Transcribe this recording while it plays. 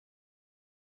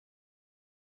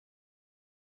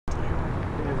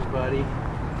everybody.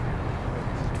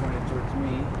 It's pointed towards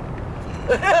me.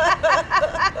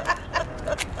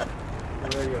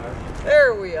 There you are.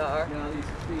 There we are. Now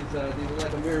these are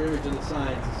like a mirror image of the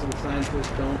signs. So the sign says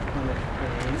 "Don't punish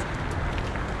pain."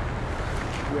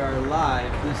 We are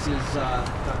live. This is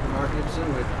Dr. Mark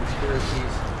Gibson with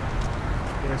Conspiracies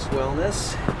Against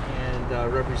Wellness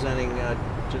and representing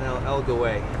Janelle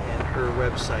Elgaway and her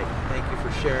website. Thank you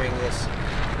for sharing this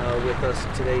with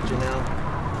us today, Janelle.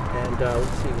 And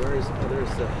let's see, where is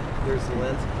there's the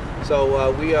lens.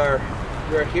 So we are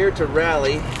here to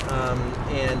rally,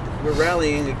 and we're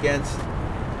rallying against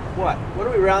what? What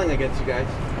are we rallying against, you guys?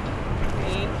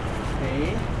 Pain.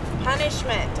 Pain.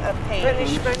 Punishment of pain.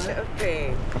 Punishment of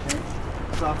pain.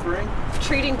 Suffering.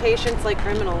 Treating patients like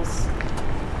criminals.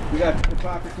 We got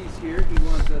Hippocrates here. He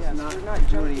wants us not to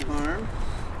do any harm.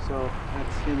 So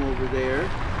that's him over there.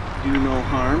 Do no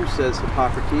harm, says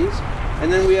Hippocrates.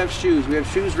 And then we have shoes. We have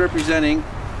shoes representing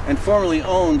and formerly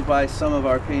owned by some of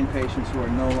our pain patients who are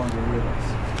no longer with us.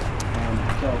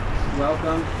 So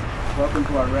welcome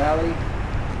to our rally.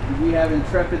 We have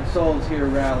intrepid souls here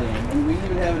rallying, and we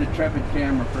even have an intrepid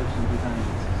camera person behind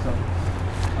us. So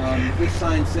this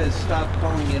sign says, "Stop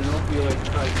calling it an opioid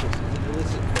crisis. It's an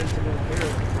illicit fentanyl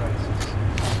heroin crisis."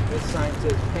 This sign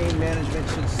says, "Pain management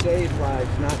should save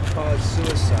lives, not cause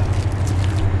suicide."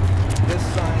 This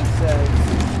sign says,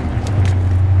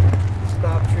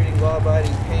 "Stop treating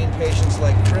law-abiding pain patients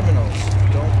like criminals.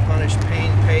 Don't punish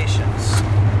pain patients."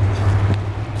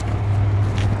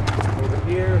 Over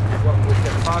here, what would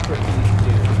Hippocrates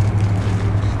do?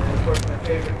 And of course, my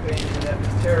favorite pain is an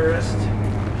terrorist.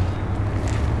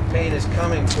 Pain is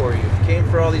coming for you. Came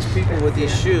for all these people with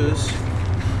these shoes.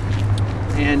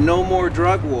 And no more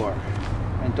drug war.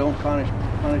 And don't punish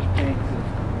pain.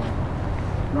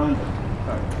 Rhonda,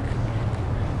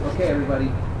 sorry. Okay,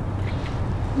 everybody.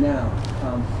 Now,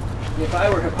 if I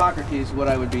were Hippocrates, what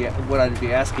I'd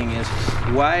be asking is,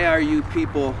 why are you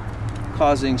people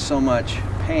causing so much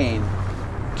pain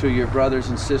to your brothers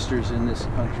and sisters in this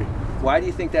country? Why do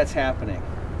you think that's happening?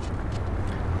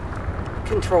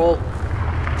 Control.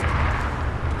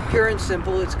 Pure and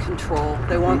simple, it's control.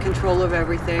 They want control of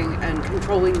everything, and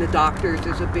controlling the doctors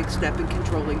is a big step in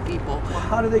controlling people. Well,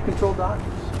 how do they control doctors?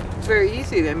 It's very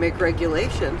easy. They make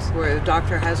regulations where the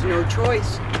doctor has no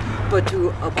choice but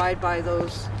to abide by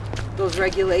those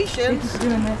regulations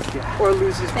or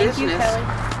lose his business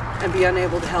and be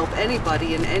unable to help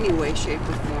anybody in any way, shape,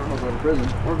 or form. Or go to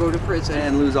prison. Or go to prison.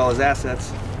 And lose all his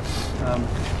assets.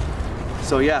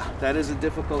 So yeah, that is a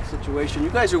difficult situation. You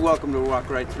guys are welcome to walk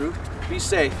right through. Be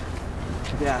safe.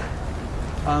 Yeah.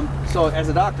 So as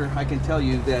a doctor, I can tell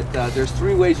you that there's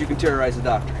 3 ways you can terrorize a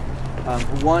doctor.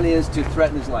 One is to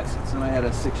threaten his license, and I had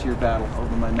a 6-year battle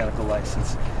over my medical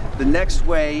license. The next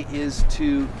way is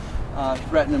to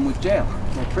threaten him with jail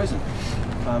or prison.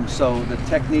 So the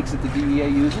techniques that the DEA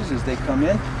uses is they come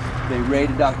in, they raid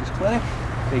a doctor's clinic,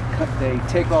 they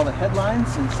take all the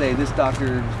headlines and say this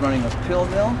doctor is running a pill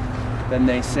mill. Then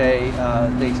they say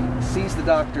they seize the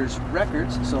doctor's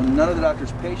records, so none of the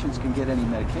doctor's patients can get any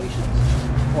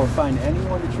medications or find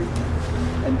anyone to treat them.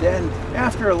 And then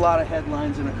after a lot of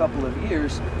headlines in a couple of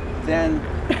years, then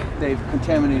they've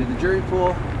contaminated the jury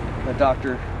pool. The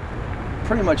doctor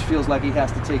pretty much feels like he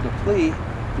has to take a plea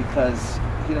because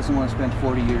he doesn't want to spend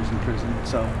 40 years in prison.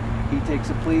 So he takes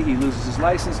a plea, he loses his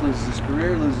license, loses his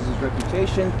career, loses his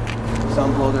reputation.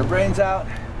 Some blow their brains out,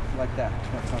 like that.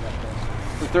 That's how that goes.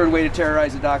 The third way to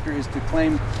terrorize a doctor is to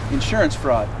claim insurance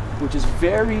fraud, which is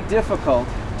very difficult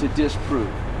to disprove.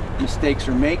 Mistakes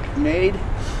are made.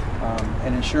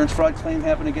 An insurance fraud claim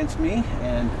happened against me,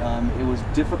 and it was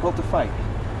difficult to fight.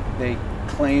 They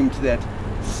claimed that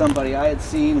somebody I had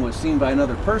seen was seen by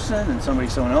another person, and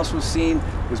someone else was seen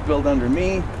was billed under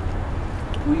me.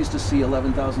 We used to see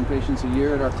 11,000 patients a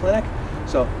year at our clinic,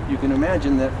 so you can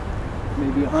imagine that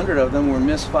maybe 100 of them were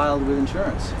misfiled with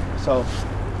insurance. So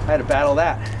I had to battle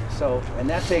that. So, and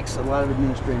that takes a lot of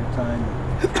administrative time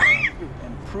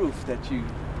and proof that you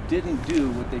didn't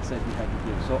do what they said you had to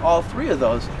do. So all 3 of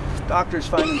those, doctors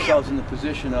find themselves in the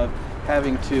position of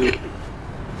having to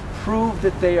prove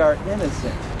that they are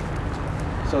innocent.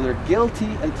 So they're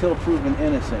guilty until proven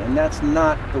innocent, and that's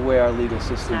not the way our legal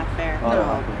system Not fair.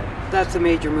 operates. That's a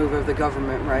major move of the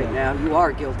government right now. You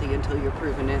are guilty until you're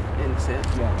proven innocent.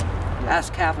 Yeah.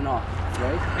 Ask Kavanaugh.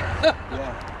 Right?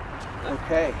 Yeah.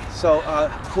 Okay. So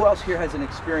who else here has an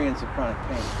experience of chronic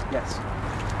pain? Yes.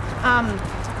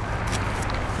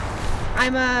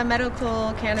 I'm a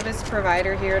medical cannabis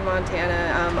provider here in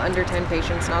Montana. Under 10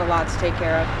 patients, not a lot to take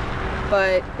care of.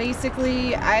 But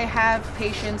basically, I have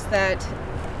patients that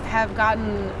have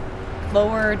gotten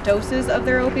lower doses of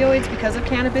their opioids because of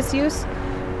cannabis use.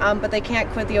 but they can't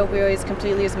quit the opioids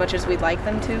completely as much as we'd like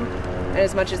them to, and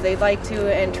as much as they'd like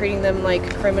to, and treating them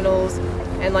like criminals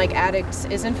and like addicts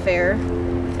isn't fair,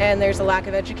 and there's a lack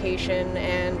of education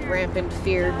and rampant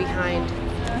fear behind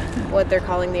what they're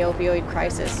calling the opioid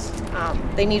crisis.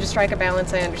 They need to strike a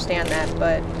balance, I understand that,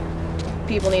 but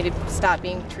people need to stop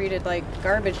being treated like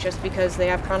garbage just because they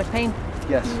have chronic pain.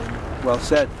 Yes, well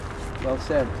said. Well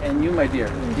said. And you, my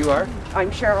dear, you are?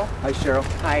 I'm Cheryl. Hi, Cheryl.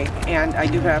 Hi, and I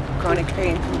do have chronic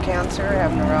pain from cancer. I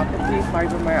have neuropathy,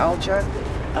 fibromyalgia.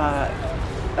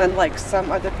 Unlike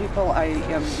some other people, I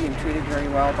am being treated very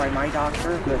well by my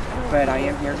doctor. Good. But I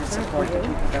am here to support the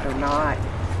people that are not.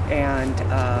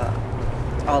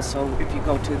 And also, if you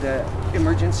go to the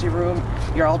emergency room,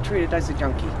 you're all treated as a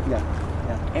junkie. Yeah.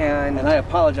 And I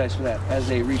apologize for that. As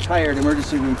a retired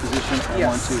emergency room physician, I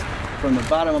Yes. want to, from the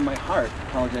bottom of my heart,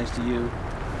 apologize to you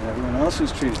and everyone else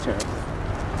who's treated terribly.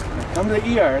 They come to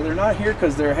the ER, they're not here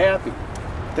because they're happy.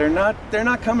 They're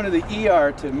not coming to the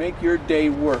ER to make your day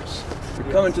worse.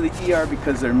 They're coming to the ER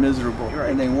because they're miserable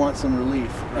and they want some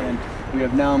relief. And we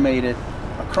have now made it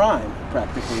a crime,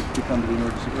 practically, to come to the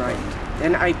emergency room. Right.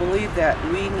 And I believe that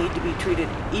we need to be treated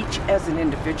each as an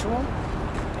individual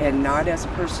and not as a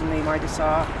person they might have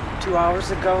saw 2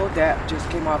 hours ago that just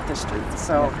came off the street.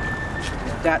 So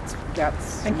that's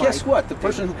And guess what? The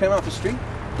person who came off the street,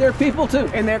 they're people too.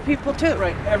 And they're people too.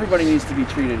 Right. Everybody needs to be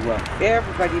treated well.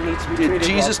 Everybody needs to be treated Did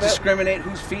Jesus well. discriminate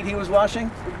whose feet he was washing?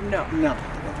 No. No.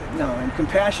 And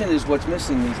compassion is what's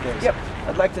missing these days. Yep.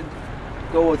 I'd like to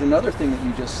go with another thing that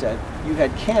you just said. You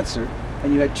had cancer,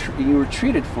 and you were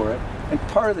treated for it, and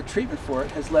part of the treatment for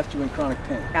it has left you in chronic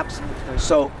pain. Absolutely.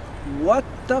 So, what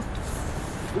the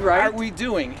Right. are we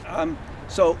doing?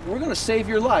 So we're going to save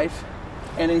your life,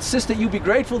 and insist that you be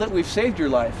grateful that we've saved your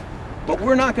life. But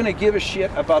we're not going to give a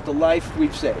shit about the life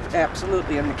we've saved.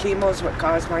 Absolutely. And the chemo is what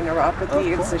caused my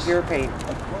neuropathy and severe pain.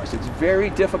 Of course, it's very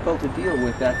difficult to deal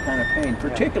with that kind of pain,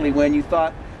 particularly when you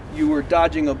thought you were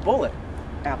dodging a bullet,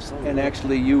 Absolutely. and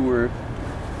actually you were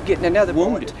getting another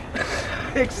wounded.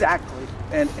 Exactly.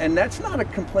 And that's not a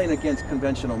complaint against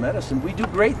conventional medicine. We do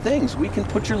great things. We can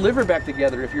put your liver back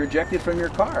together if you're ejected from your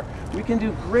car. We can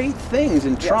do great things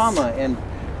in trauma and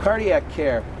cardiac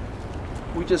care.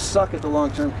 We just suck at the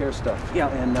long-term care stuff. Yeah.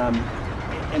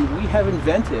 And we have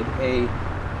invented a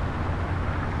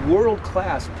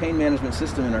world-class pain management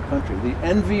system in our country, the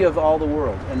envy of all the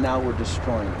world, and now we're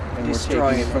destroying it. And we're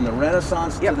taking it from the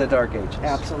Renaissance to the Dark Ages.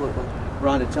 Absolutely.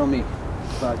 Rhonda, tell me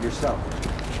about yourself.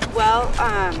 Well,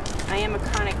 I am a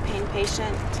chronic pain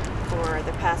patient for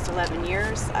the past 11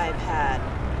 years. I've had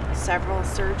several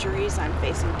surgeries. I'm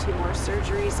facing 2 more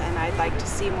surgeries, and I'd like to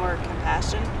see more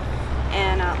compassion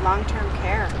and long-term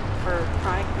care for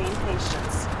chronic pain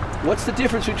patients. What's the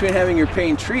difference between having your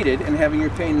pain treated and having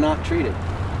your pain not treated?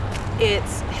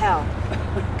 It's hell.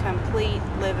 Complete,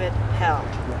 livid hell.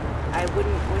 I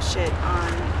wouldn't wish it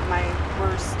on my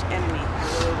worst enemy.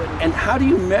 I really wouldn't. And how do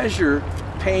you measure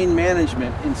pain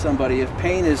management in somebody if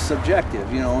pain is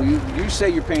subjective? You know, you say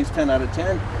your pain's 10 out of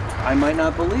 10. I might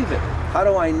not believe it. How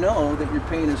do I know that your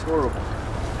pain is horrible?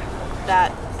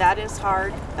 That is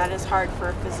hard. That is hard for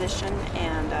a physician,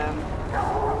 and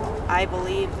I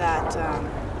believe that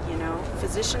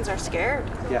physicians are scared.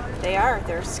 Yeah. They are.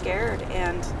 They're scared,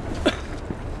 and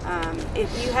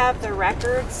if you have the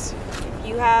records, if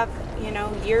you have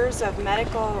years of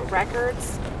medical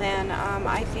records, then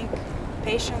I think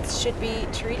patients should be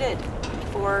treated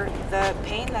for the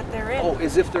pain that they're in. Oh,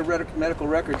 as if their medical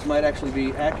records might actually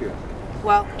be accurate.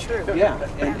 Well, true. Yeah,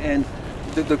 and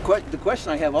the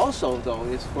question I have also, though,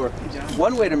 is for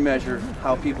one way to measure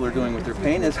how people are doing with their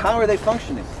pain is how are they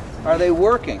functioning? Are they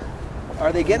working?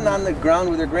 Are they getting on the ground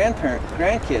with their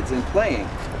grandkids and playing?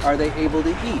 Are they able to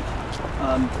eat?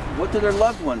 What do their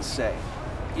loved ones say?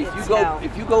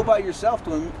 If you go by yourself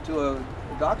to a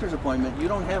doctor's appointment, you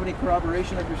don't have any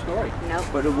corroboration of your story. Nope.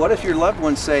 But what if your loved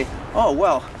ones say, "Oh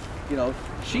well,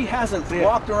 she hasn't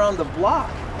walked around the block."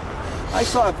 I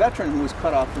saw a veteran who was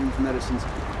cut off from his medicines.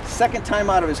 Second time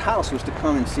out of his house was to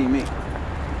come and see me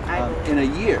in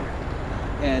a year.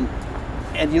 And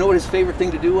you know what his favorite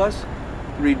thing to do was?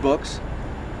 Read books.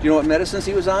 Do you know what medicines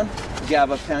he was on?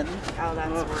 Gabapentin. Oh,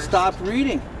 that's worse. Stop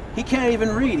reading. He can't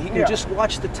even read. He can just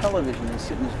watch the television and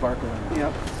sit in his bark around.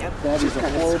 Yep. That is a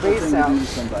horrible thing to do to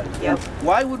somebody. Yep.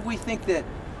 Why would we think that?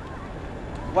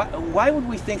 Why would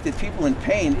we think that people in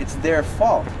pain, it's their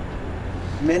fault?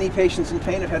 Many patients in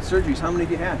pain have had surgeries. How many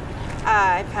have you had?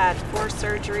 I've had 4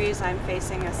 surgeries. I'm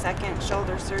facing a second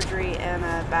shoulder surgery and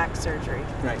a back surgery.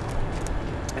 Right.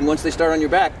 And once they start on your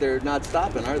back, they're not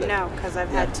stopping, are they? No, because I've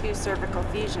had 2 cervical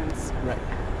fusions. Right.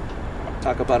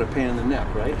 Talk about a pain in the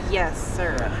neck, right? Yes,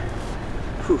 sir.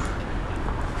 Whew.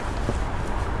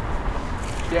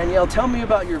 Danielle, tell me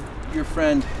about your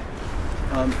friend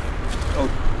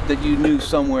that you knew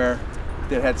somewhere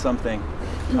that had something.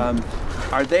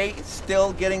 Are they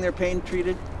still getting their pain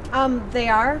treated? They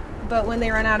are, but when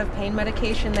they run out of pain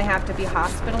medication, they have to be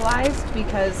hospitalized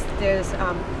because there's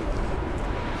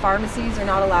pharmacies are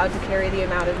not allowed to carry the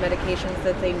amount of medications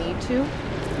that they need to.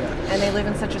 Yeah. And they live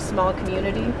in such a small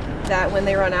community that when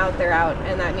they run out, they're out,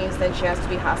 and that means then she has to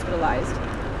be hospitalized.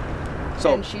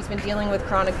 So, and she's been dealing with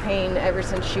chronic pain ever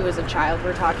since she was a child.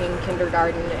 We're talking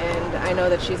kindergarten, and I know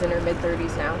that she's in her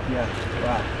mid-30s now. yeah,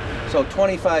 wow. So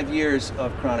 25 years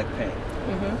of chronic pain.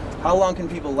 Mm-hmm. How long can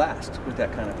people last with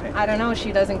that kind of pain? I don't know.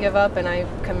 She doesn't give up, and I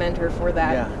commend her for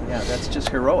that. Yeah, that's just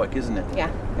heroic, isn't it? Yeah.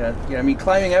 Yeah, I mean,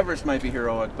 climbing Everest might be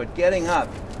heroic, but getting up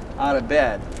out of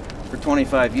bed for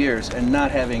 25 years and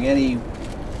not having any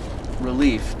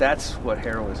relief, that's what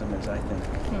heroism is, I think.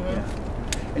 Mm-hmm. Yeah.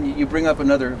 And you bring up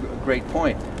another great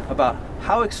point about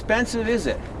how expensive is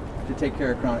it to take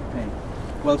care of chronic pain?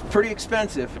 Well, it's pretty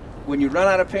expensive when you run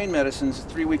out of pain medicines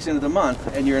 3 weeks into the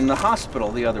month and you're in the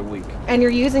hospital the other week. And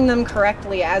you're using them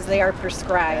correctly as they are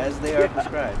prescribed. As they are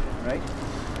prescribed, right?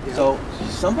 So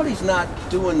somebody's not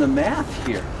doing the math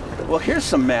here. Well, here's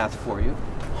some math for you.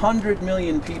 100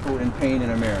 million people in pain in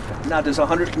America. Now, does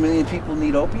 100 million people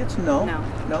need opiates? No.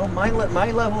 No, my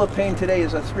level of pain today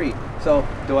is a 3. So,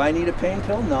 do I need a pain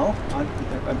pill? No.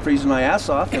 I'm freezing my ass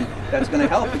off, and that's going to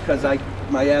help because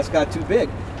my ass got too big.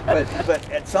 But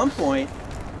at some point,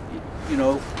 you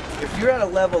know, if you're at a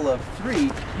level of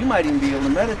 3, you might even be able to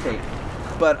meditate.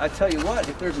 But I tell you what,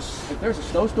 if there's a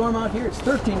snowstorm out here, it's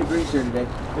 13 degrees here today.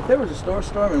 If there was a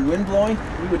snowstorm and wind blowing,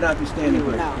 we would not be standing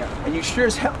here. No. And you sure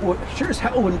as hell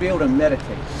wouldn't be able to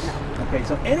meditate. No. Okay,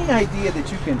 so any idea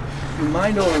that you can do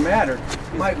mind over matter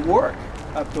might work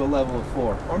up to a level of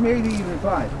 4, or maybe even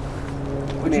 5.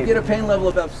 Would you get a pain level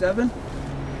above 7?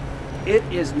 It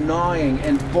is gnawing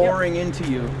and boring into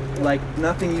you like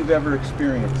nothing you've ever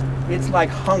experienced. It's like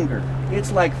hunger.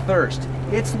 It's like thirst.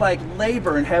 It's like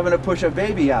labor and having to push a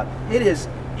baby out. It is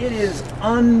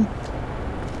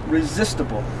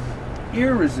unresistible,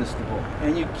 irresistible,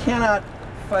 and you cannot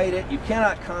fight it. You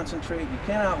cannot concentrate. You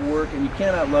cannot work, and you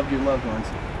cannot love your loved ones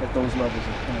at those levels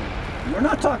of pain. We're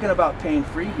not talking about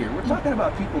pain-free here. We're talking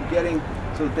about people getting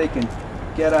so that they can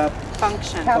get up,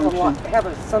 Function. Have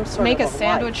some sort Make of a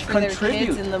sandwich for Contribute. their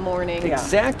kids in the morning. Yeah.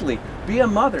 Exactly. Be a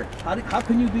mother. How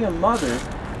can you be a mother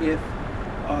if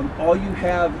all you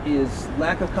have is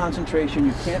lack of concentration?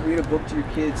 You can't read a book to your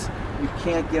kids. You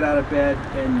can't get out of bed,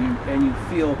 and you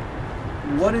feel.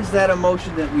 What is that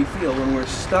emotion that we feel when we're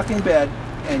stuck in bed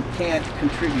and can't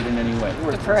contribute in any way?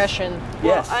 Depression.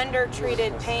 Yes. Well,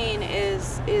 undertreated pain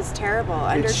is terrible.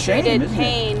 It's shame, Undertreated isn't it?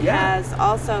 pain Yeah. has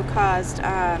also caused.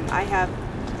 I have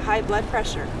high blood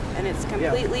pressure, and it's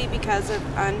completely because of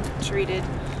untreated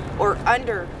or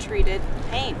undertreated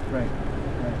pain. Right.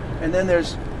 And then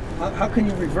there's how can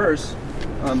you reverse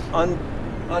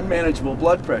unmanageable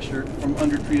blood pressure from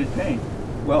undertreated pain?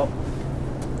 Well,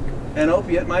 an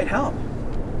opiate might help.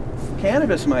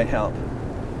 Cannabis might help.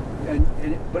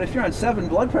 But if you're on 7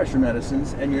 blood pressure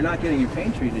medicines and you're not getting your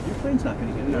pain treated, your pain's not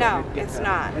going to get it. No, it's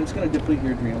not. And it's going to deplete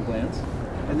your adrenal glands.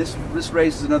 And this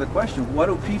raises another question. What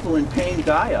do people in pain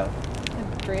die of?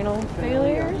 Adrenal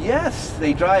failure? Yes,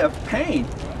 they die of pain.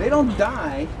 They don't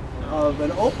die of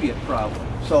an opiate problem.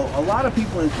 So a lot of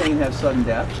people in pain have sudden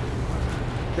death.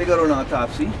 They go to an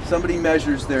autopsy. Somebody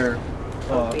measures their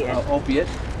opiate,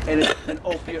 and it's an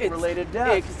opiate-related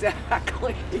death.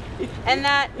 Exactly. And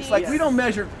that It's like we don't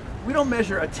measure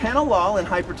atenolol in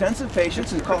hypertensive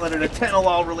patients and call it an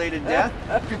atenolol-related death.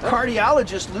 If your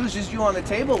cardiologist loses you on the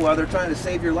table while they're trying to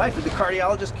save your life, did the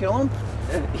cardiologist kill him?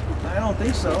 I don't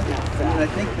think so. I mean, I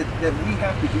think that we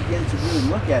have to begin to really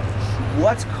look at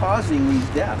what's causing these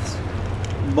deaths.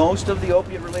 Most of the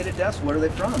opiate-related deaths, what are they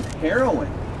from?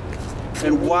 Heroin.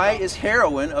 And why is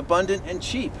heroin abundant and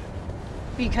cheap?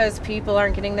 Because people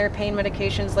aren't getting their pain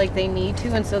medications like they need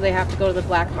to, and so they have to go to the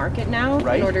black market now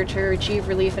Right. in order to achieve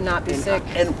relief and not be sick.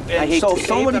 And so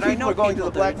many people are going to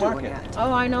the black market.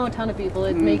 Oh, I know a ton of people.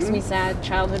 It makes me sad.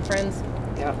 Childhood friends.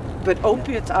 Yeah, but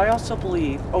opiates, I also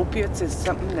believe opiates is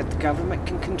something that the government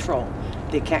can control.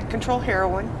 They can't control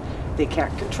heroin, they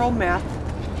can't control meth,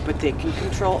 but they can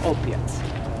control opiates.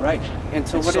 Right. And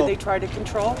so what do they try to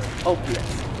control?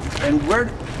 Opiates. And where?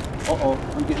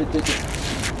 I'm getting addicted.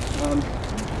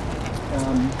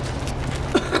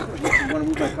 You want to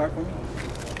move my car for me?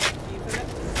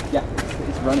 Yeah,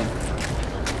 it's running.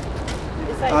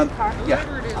 Is that your car? Yeah,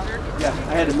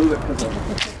 I had to move it because of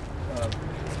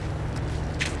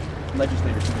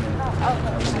legislators coming in. I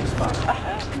was in a spot.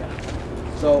 Yeah.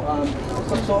 So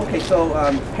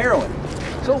heroin.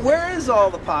 So where is all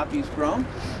the poppies grown?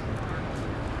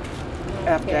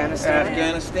 Afghanistan.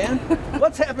 Afghanistan.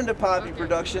 What's happened to poppy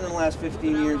production in the last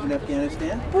 15 years in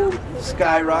Afghanistan?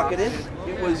 Skyrocketed.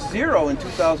 It was 0 in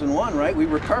 2001, right? We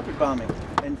were carpet bombing.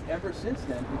 And ever since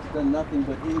then, it's done nothing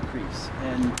but increase.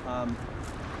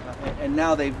 And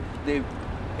now they've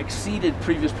exceeded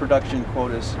previous production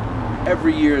quotas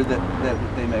every year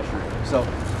that they measure it. So,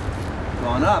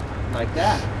 gone up like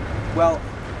that. Well,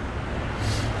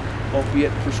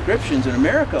 opiate prescriptions in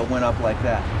America went up like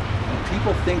that. And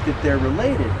people think that they're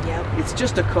related. Yep. It's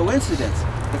just a coincidence.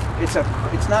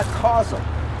 It's not causal.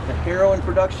 The heroin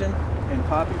production and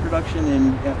poppy production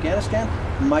in Afghanistan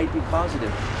might be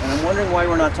causative. And I'm wondering why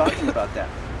we're not talking about that.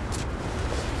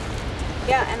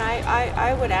 Yeah, and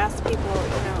I would ask people, you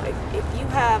know, if you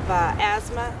have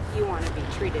asthma, you want to be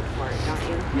treated for it, don't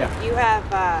you? Yeah. If you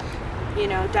have, you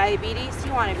know, diabetes,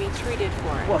 you want to be treated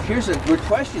for it. Well, here's a good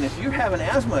question. If you have an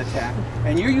asthma attack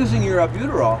and you're using your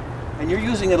albuterol and you're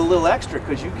using it a little extra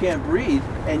because you can't breathe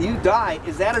and you die,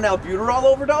 is that an albuterol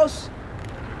overdose?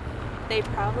 They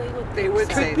probably would. They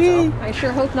would say Be. so. I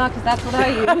sure hope not, because that's what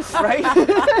I use. Right?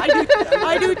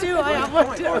 I do too. I have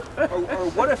one too. Or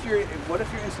what if you're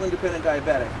insulin dependent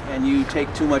diabetic and you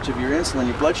take too much of your insulin,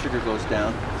 your blood sugar goes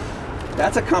down?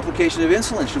 That's a complication of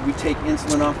insulin. Should we take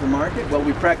insulin off the market? Well,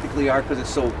 we practically are because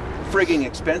it's so frigging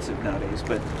expensive nowadays.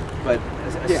 But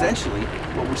essentially,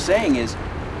 what we're saying is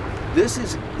this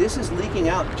is leaking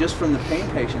out just from the pain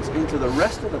patients into the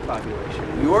rest of the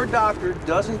population. Your doctor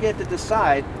doesn't get to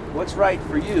decide what's right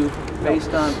for you based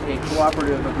on a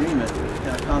cooperative agreement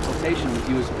and a consultation with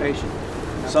you as a patient.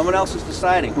 Someone else is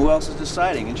deciding. Who else is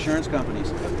deciding? Insurance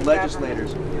companies,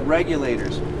 legislators,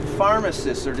 regulators,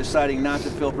 pharmacists are deciding not to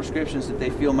fill prescriptions that they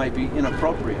feel might be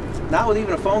inappropriate. Not with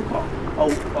even a phone call.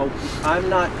 Oh, I'm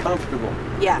not comfortable.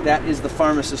 Yeah. That is the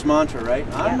pharmacist mantra, right?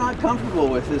 I'm not comfortable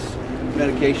with this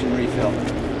medication refill.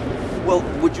 Well,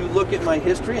 would you look at my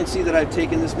history and see that I've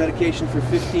taken this medication for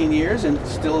 15 years and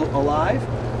still alive?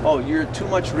 Oh, you're too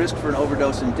much risk for an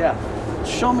overdose and death.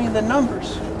 Show me the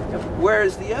numbers. Where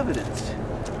is the evidence?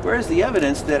 Where is the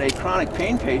evidence that a chronic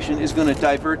pain patient is going to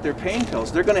divert their pain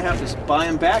pills? They're going to have to buy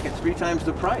them back at 3 times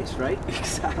the price, right?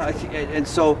 Exactly. And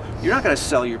so you're not going to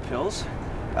sell your pills.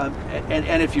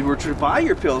 And if you were to buy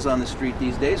your pills on the street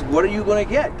these days, what are you going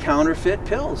to get? Counterfeit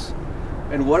pills.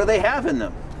 And what do they have in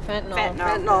them?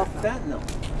 Fentanyl.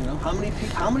 Fentanyl. You know,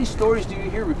 how many stories do you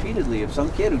hear repeatedly of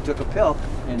some kid who took a pill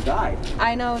and died?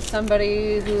 I know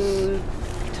somebody who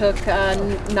took a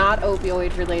not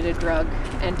opioid related drug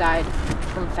and died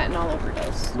from fentanyl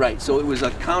overdose. Right, so it was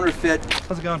a counterfeit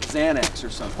How's it going? Xanax or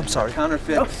something. I'm sorry.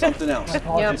 Counterfeit something else.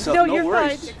 Yep. So, No, no you're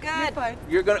worries. fine.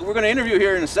 You're good. We're gonna interview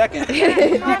here in a second.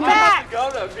 We're back. Go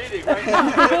to a meeting right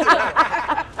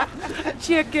now.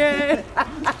 Chicken.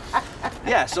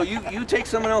 Yeah, so you take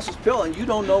someone else's pill and you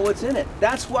don't know what's in it.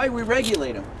 That's why we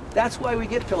regulate them. That's why we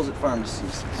get pills at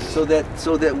pharmacies, so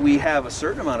that we have a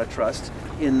certain amount of trust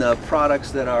in the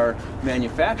products that are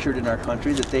manufactured in our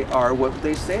country, that they are what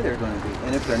they say they're going to be.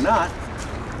 And if they're not,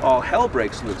 all hell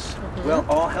breaks loose. Well,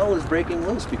 all hell is breaking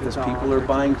loose because people are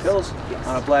buying pills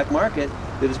on a black market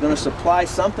that is going to supply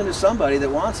something to somebody that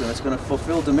wants them. It's going to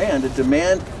fulfill demand. The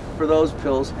demand for those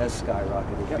pills has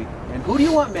skyrocketed. Yep. And who do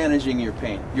you want managing your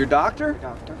pain? Your doctor?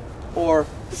 Or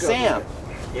Sam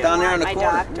down there in the My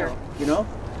corner? doctor. You know?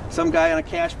 Some guy on a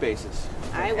cash basis.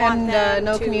 I want them And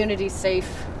no to, community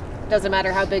safe. Doesn't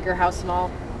matter how big or how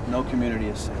small. No community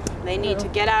is safe. They need to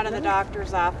get out of the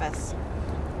doctor's office.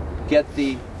 Get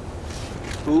the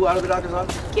who out of the doctor's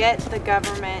office? Get the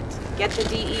government, get the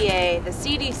DEA, the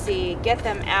CDC, get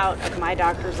them out of my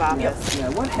doctor's office. Yeah,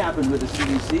 what happened with the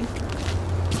CDC?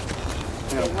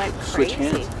 They went Switch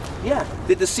crazy. hands. Yeah.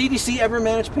 Did the CDC ever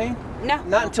manage pain? No.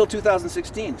 Not until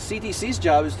 2016. CDC's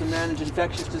job is to manage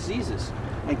infectious diseases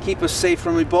and keep us safe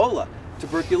from Ebola,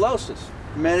 tuberculosis,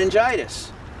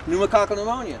 meningitis, pneumococcal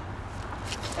pneumonia,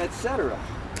 etc.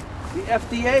 The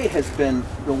FDA has been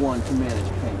the one to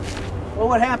manage pain. Well,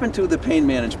 what happened to the pain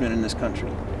management in this country?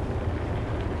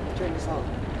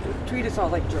 Treat us all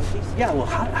like junkies. Yeah, well,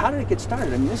 how did it get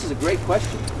started? I mean, this is a great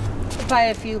question. By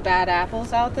a few bad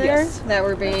apples out there Yes. that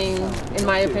were being, in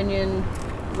my opinion,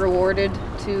 rewarded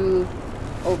to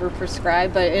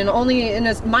overprescribe, but only in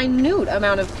a minute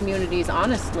amount of communities,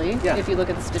 honestly, Yeah. if you look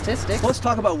at the statistics. Let's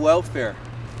talk about welfare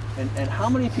and how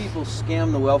many people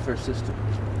scam the welfare system.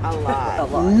 A lot.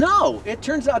 No, it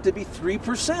turns out to be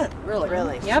 3%.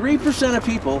 Really? Yep. 3% of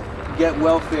people get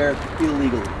welfare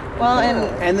illegally. Well,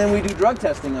 And then we do drug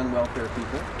testing on welfare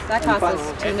people. that costs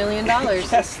us $2 million.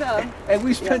 Yes, and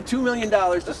we spent $2 million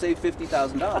to save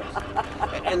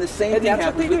 $50,000. And the same thing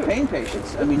happens with pain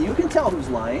patients. I mean, you can tell who's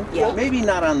lying. Yeah. Maybe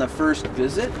not on the first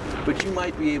visit, but you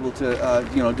might be able to,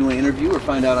 do an interview or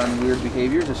find out on weird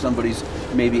behaviors if somebody's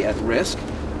maybe at risk.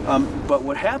 But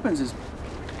what happens is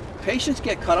patients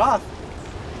get cut off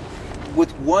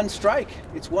with one strike.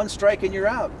 It's one strike and you're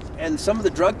out. And some of the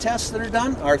drug tests that are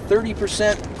done are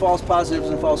 30% false positives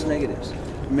and false negatives.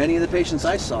 Many of the patients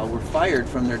I saw were fired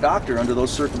from their doctor under those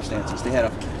circumstances. They had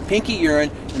a pinky urine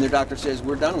and their doctor says,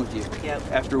 we're done with you. Yep.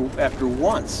 After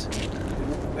once.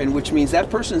 And which means that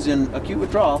person's in acute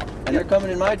withdrawal and they're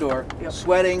coming in my door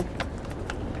sweating,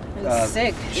 And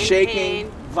sick. shaking,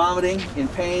 pain. vomiting, in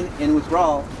pain, in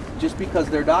withdrawal, just because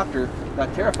their doctor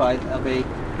got terrified of a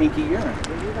pinky urine.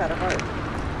 Well, you had a heart.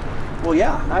 Well,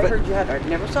 yeah. I but- heard you had a heart.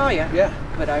 Never saw you. Yeah.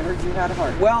 But I heard you had a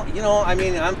heart. Well, I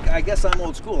mean, I guess I'm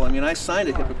old school. I mean, I signed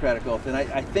a Hippocratic Oath, and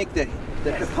I think that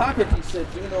Hippocrates said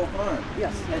do no harm.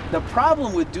 Yes. And the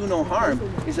problem with do no harm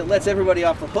is it lets everybody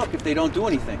off the hook if they don't do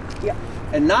anything. Yeah.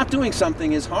 And not doing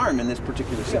something is harm in this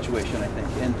particular situation, I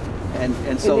think.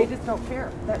 And so. And they just don't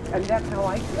care. And that's how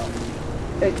I feel.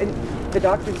 And the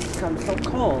doctors become so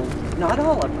cold. Not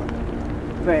all of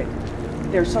them, but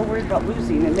they're so worried about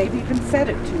losing, and they've even said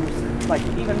it to, like,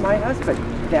 even my husband,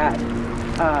 that,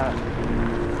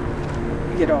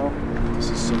 This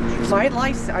is so true. my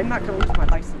license, I'm not going to lose my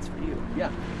license for you.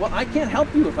 Yeah. Well, I can't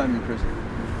help you if I'm in prison.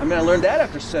 I mean, I learned that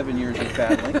after 7 years of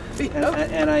battling.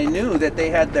 and I knew that they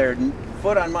had their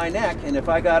foot on my neck, and if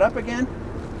I got up again,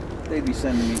 they'd be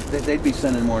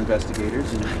sending more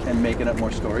investigators and making up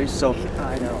more stories. So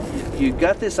I know. you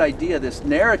got this idea, this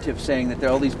narrative saying that there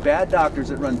are all these bad doctors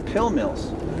that run pill mills.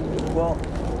 Well,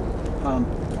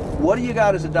 what do you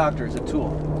got as a doctor as a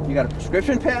tool? You got a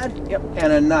prescription pad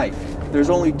and a knife. There's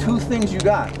only two things you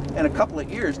got, and a couple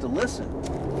of ears to listen.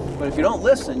 But if you don't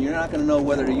listen, you're not going to know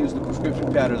whether to use the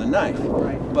prescription pad or the knife.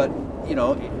 Right. But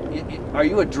are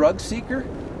you a drug seeker?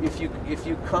 If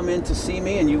you come in to see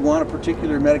me and you want a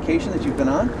particular medication that you've been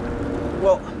on,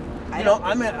 well,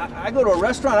 I go to a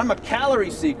restaurant, I'm a calorie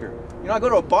seeker. I go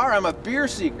to a bar, I'm a beer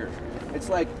seeker. It's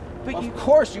like, of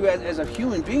course, you as a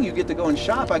human being, you get to go and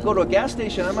shop. I go to a gas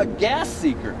station, I'm a gas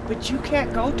seeker. But you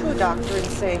can't go to a doctor and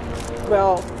say,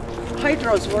 well,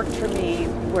 Hydro's worked for me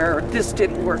where this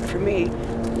didn't work for me.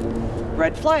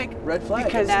 Red flag. Red flag.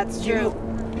 Because That's true.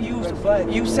 Red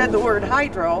flag. You said the word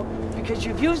Hydro because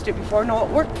you've used it before. No,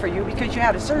 it worked for you because you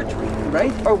had a surgery.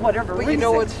 Right. Or whatever But reason. you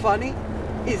know what's funny?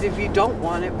 Is if you don't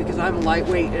want it because I'm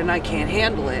lightweight and I can't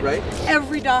handle it. Right.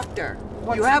 Every doctor.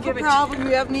 Wants You to have a give it to problem,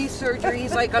 you have knee surgery.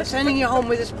 He's like, I'm sending you home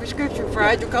with this prescription for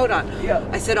hydrocodone. Yeah.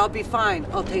 I said, I'll be fine.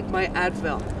 I'll take my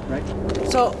Advil.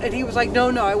 Right. So, and he was like, no,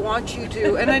 I want you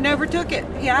to. And I never took it.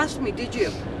 He asked me, did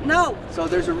you? No. So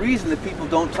there's a reason that people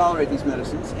don't tolerate these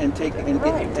medicines and take and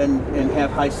Right.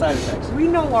 have high side effects. We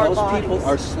know our Those bodies. people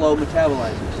are slow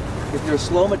metabolizers. If you're a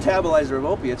slow metabolizer of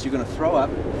opiates, you're going to throw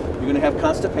up, you're going to have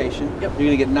constipation, you're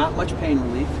going to get not much pain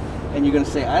relief, and you're going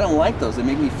to say, I don't like those. They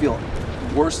make me feel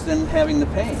worse than having the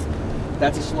pain.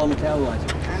 That's a slow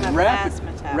metabolizer. I'm a fast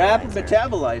metabolizer. Rapid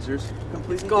metabolizers,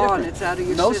 completely It's gone. different. It's out of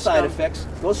your no system. side effects.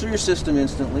 Goes through your system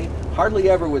instantly. Hardly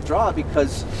ever withdraw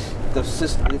because the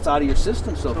system, it's out of your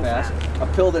system so fast. A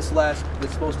pill that's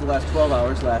supposed to last 12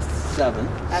 hours lasts 7.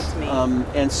 That's me.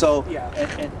 And so, Yeah.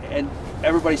 and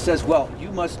everybody says, well,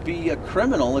 you must be a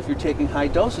criminal if you're taking high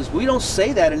doses. We don't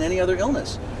say that in any other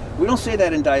illness. We don't say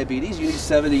that in diabetes. You need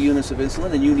 70 units of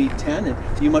insulin and you need 10,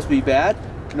 and you must be bad.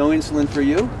 No insulin for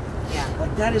you. Yeah.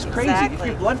 Like, that is crazy. Exactly. If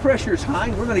your blood pressure is high,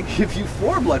 we're going to give you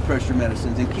 4 blood pressure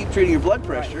medicines and keep treating your blood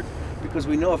pressure because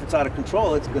we know if it's out of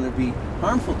control, it's going to be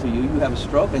harmful to you. You have a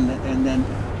stroke, and then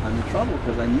I'm in trouble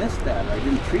because I missed that. I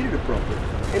didn't treat it appropriately.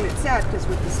 And it's sad because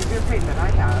with the severe pain that I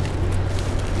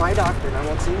have, my doctor, and I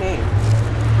won't say name,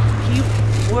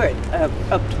 he would have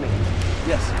upped me.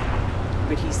 Yes.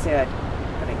 But he said,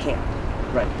 but I can't.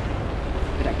 Right.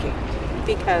 But I can't.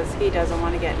 Because he doesn't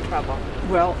want to get in trouble.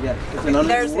 Well, Yeah. It's an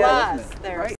There's unwritten world, us. isn't it?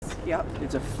 There's right. Yep.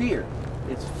 It's a fear.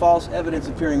 It's false evidence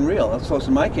appearing real. So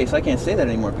in my case, I can't say that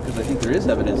anymore because I think there is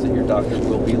evidence that your doctor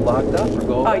will be locked up or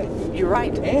go away. You're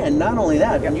right. And not only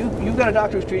that, you've got a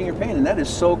doctor who's treating your pain, and that is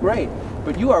so great.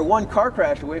 But you are one car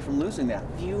crash away from losing that.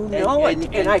 You know it,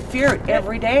 and I fear it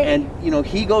every day. And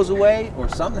he goes away or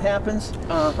something happens.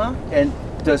 Uh-huh. And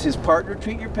does his partner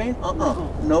treat your pain?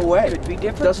 No way. Could be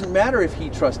different. Doesn't matter if he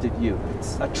trusted you.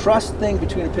 A trust thing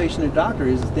between a patient and a doctor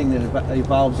is a thing that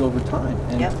evolves over time.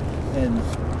 And, Yep. and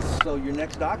so your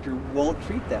next doctor won't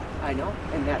treat that. I know,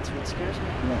 and that's what scares me.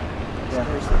 Yeah.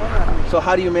 Scares the hell out of me. So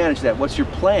how do you manage that? What's your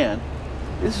plan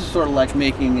this is sort of like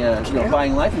making, you know,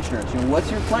 buying life insurance. You know,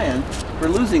 what's your plan for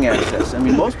losing access? I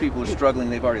mean, most people are struggling;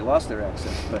 they've already lost their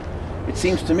access. But it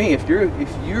seems to me, if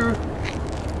you're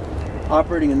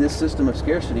operating in this system of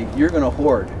scarcity, you're going to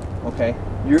hoard. Okay,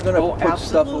 you're going to put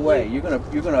stuff away. You're going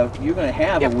to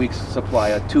have a week's supply,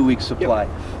 a 2 week supply,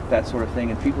 that sort of thing.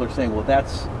 And people are saying, well,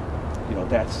 that's, you know,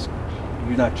 that's,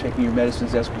 you're not taking your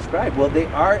medicines as prescribed. Well, they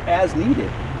are as needed.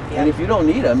 And if you don't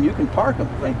need them, you can park them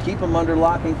and keep them under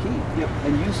lock and key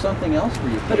and use something else for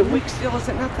you. But a week still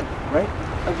isn't nothing. Right?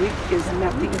 A week is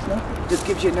nothing. It's nothing. Just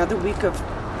gives you another week of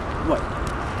what?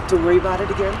 To worry about it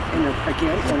again and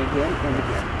again and again and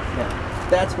again. Yeah.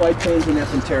 That's why pain's an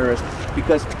effing terrorist.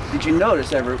 Because did you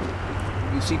notice ever,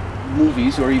 you see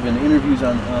movies or even interviews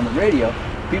on the radio,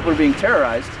 people are being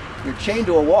terrorized, you're chained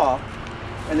to a wall,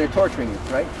 and they're torturing you,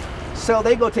 right? So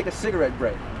they go take a cigarette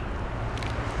break.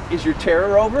 Is your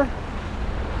terror over?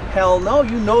 Hell no,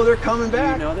 you know they're coming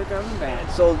back. You know they're coming back.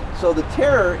 So the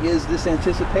terror is this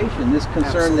anticipation, this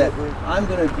concern that I'm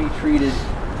going to be treated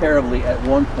terribly at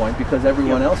one point because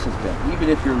everyone else has been, even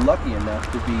if you're lucky enough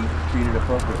to be treated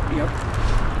appropriately. Yep.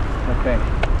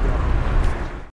 Okay.